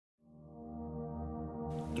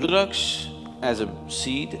Rudraksh as a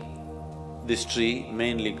seed, this tree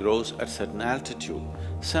mainly grows at certain altitude.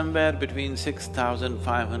 Somewhere between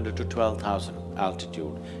 6,500 to 12,000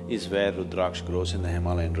 altitude is where Rudraksh grows in the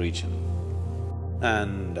Himalayan region.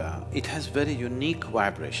 And it has very unique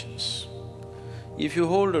vibrations. If you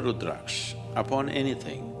hold a Rudraksh upon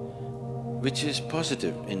anything which is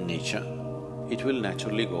positive in nature, it will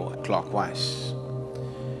naturally go clockwise.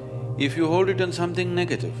 If you hold it on something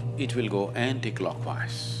negative, it will go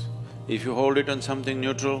anti-clockwise. If you hold it on something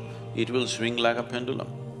neutral, it will swing like a pendulum.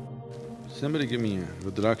 Somebody give me a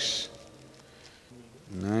Rudraksh,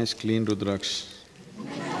 nice clean Rudraksh.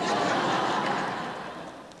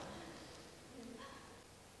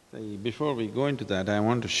 Before we go into that, I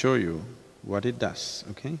want to show you what it does,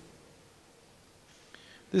 okay?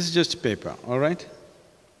 This is just paper, all right?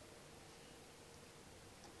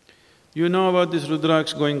 You know about this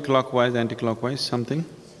Rudraksh going clockwise, anti-clockwise, something?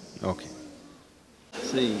 Okay.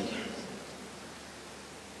 See,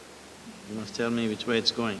 you must tell me which way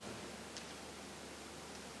it's going.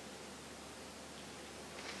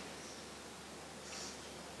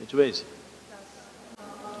 Which way is it?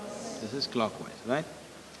 This is clockwise, right?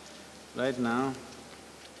 Right now,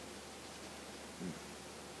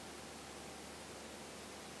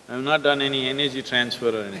 I've not done any energy transfer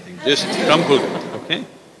or anything, just crumpled it, okay?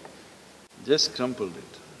 Just crumpled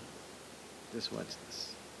it. Just watch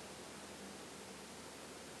this.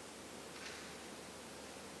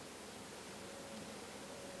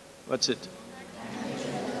 What's it?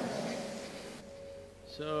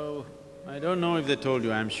 So, I don't know if they told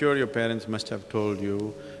you, I'm sure your parents must have told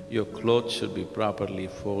you, your clothes should be properly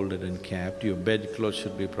folded and kept, your bedclothes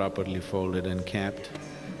should be properly folded and kept.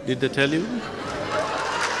 Did they tell you?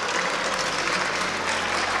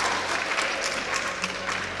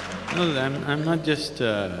 No, I'm not just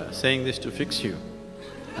saying this to fix you.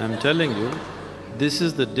 I'm telling you, this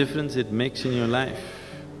is the difference it makes in your life.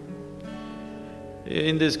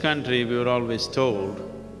 In this country, we were always told,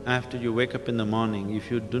 after you wake up in the morning, if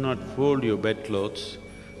you do not fold your bedclothes,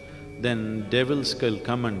 then devils will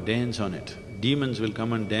come and dance on it, demons will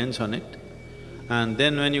come and dance on it, and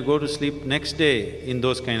then when you go to sleep next day in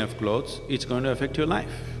those kind of clothes, it's going to affect your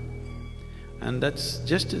life. And that's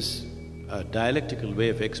just a dialectical way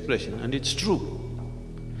of expression, and it's true.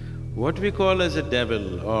 What we call as a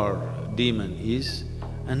devil or demon is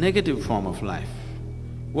a negative form of life.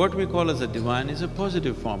 What we call as a divine is a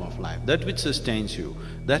positive form of life. That which sustains you,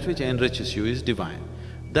 that which enriches you is divine.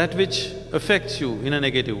 That which affects you in a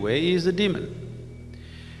negative way is the demon.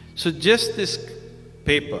 So just this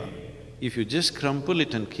paper, if you just crumple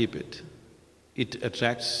it and keep it, it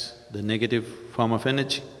attracts the negative form of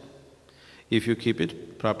energy. If you keep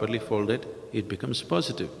it properly folded, it becomes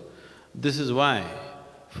positive. This is why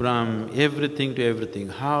from everything to everything,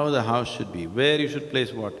 how the house should be, where you should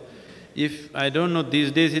place what. If… I don't know,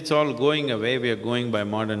 these days it's all going away, we are going by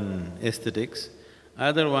modern aesthetics.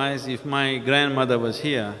 Otherwise, if my grandmother was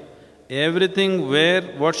here, everything where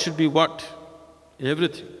what should be what,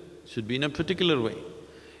 everything should be in a particular way.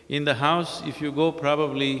 In the house, if you go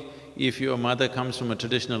probably, if your mother comes from a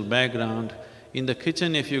traditional background, in the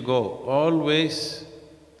kitchen if you go, always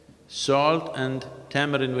salt and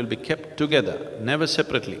tamarind will be kept together, never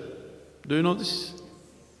separately. Do you know this?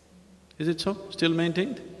 Is it so? Still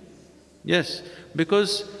maintained? Yes,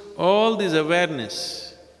 because all this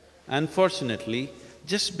awareness, unfortunately,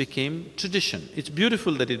 just became tradition. It's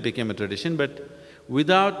beautiful that it became a tradition, but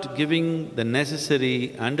without giving the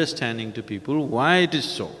necessary understanding to people why it is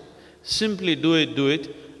so. Simply do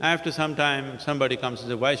it. After some time, somebody comes and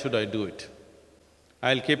says, why should I do it?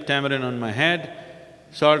 I'll keep tamarind on my head,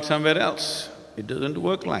 salt somewhere else. It doesn't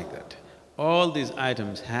work like that. All these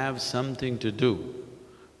items have something to do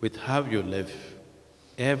with how you live,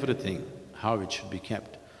 everything, how it should be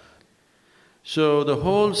kept. So the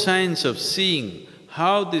whole science of seeing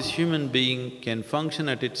how this human being can function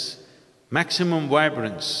at its maximum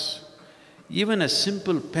vibrance, even a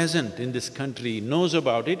simple peasant in this country knows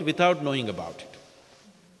about it without knowing about it.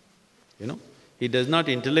 You know? He does not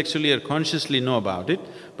intellectually or consciously know about it,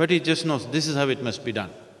 but he just knows this is how it must be done.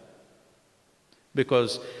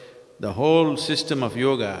 Because the whole system of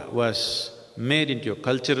yoga was made into a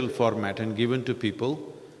cultural format and given to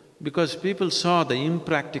people because people saw the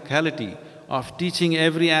impracticality of teaching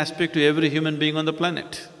every aspect to every human being on the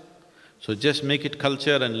planet. So just make it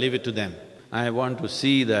culture and leave it to them. I want to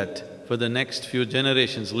see that for the next few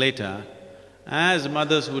generations later, as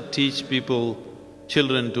mothers would teach people,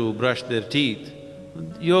 children to brush their teeth,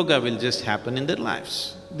 yoga will just happen in their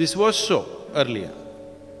lives. This was so earlier.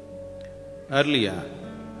 Earlier,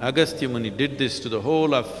 Agastya Muni did this to the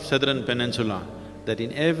whole of southern peninsula, that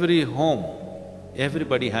in every home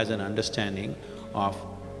everybody has an understanding of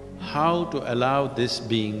how to allow this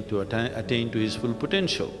being to attain to his full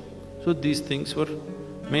potential. So these things were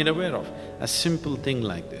made aware of, a simple thing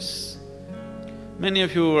like this. Many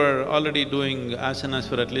of you are already doing asanas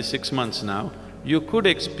for at least 6 months now. You could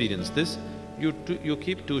experience this. You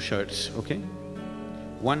keep 2 shirts, okay?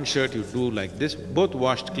 One shirt you do like this, both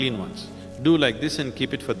washed clean ones. Do like this and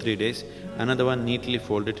keep it for 3 days. Another one neatly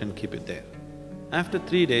fold it and keep it there. After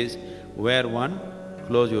 3 days, wear one,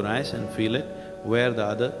 close your eyes and feel it. Wear the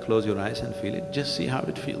other, close your eyes and feel it. Just see how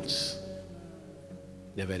it feels.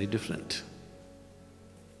 They're very different.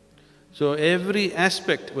 So every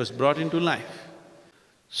aspect was brought into life.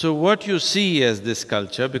 So what you see as this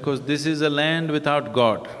culture, because this is a land without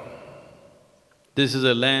God, this is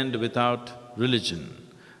a land without religion,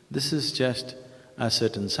 this is just a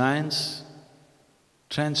certain science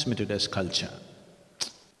transmitted as culture.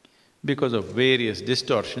 Because of various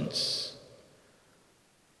distortions,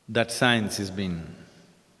 that science has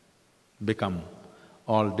become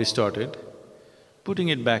all distorted. Putting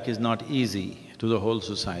it back is not easy to the whole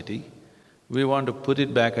society. We want to put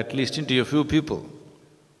it back at least into a few people,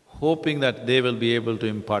 hoping that they will be able to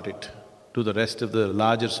impart it to the rest of the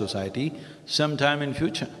larger society sometime in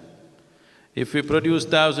future. If we produce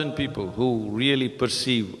 1,000 people who really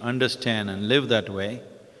perceive, understand and live that way,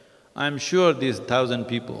 I'm sure these 1,000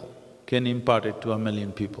 people can impart it to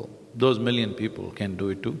 1,000,000 people. Those 1,000,000 people can do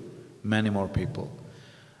it to many more people.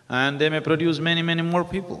 And they may produce many, many more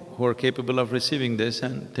people who are capable of receiving this,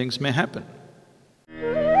 and things may happen.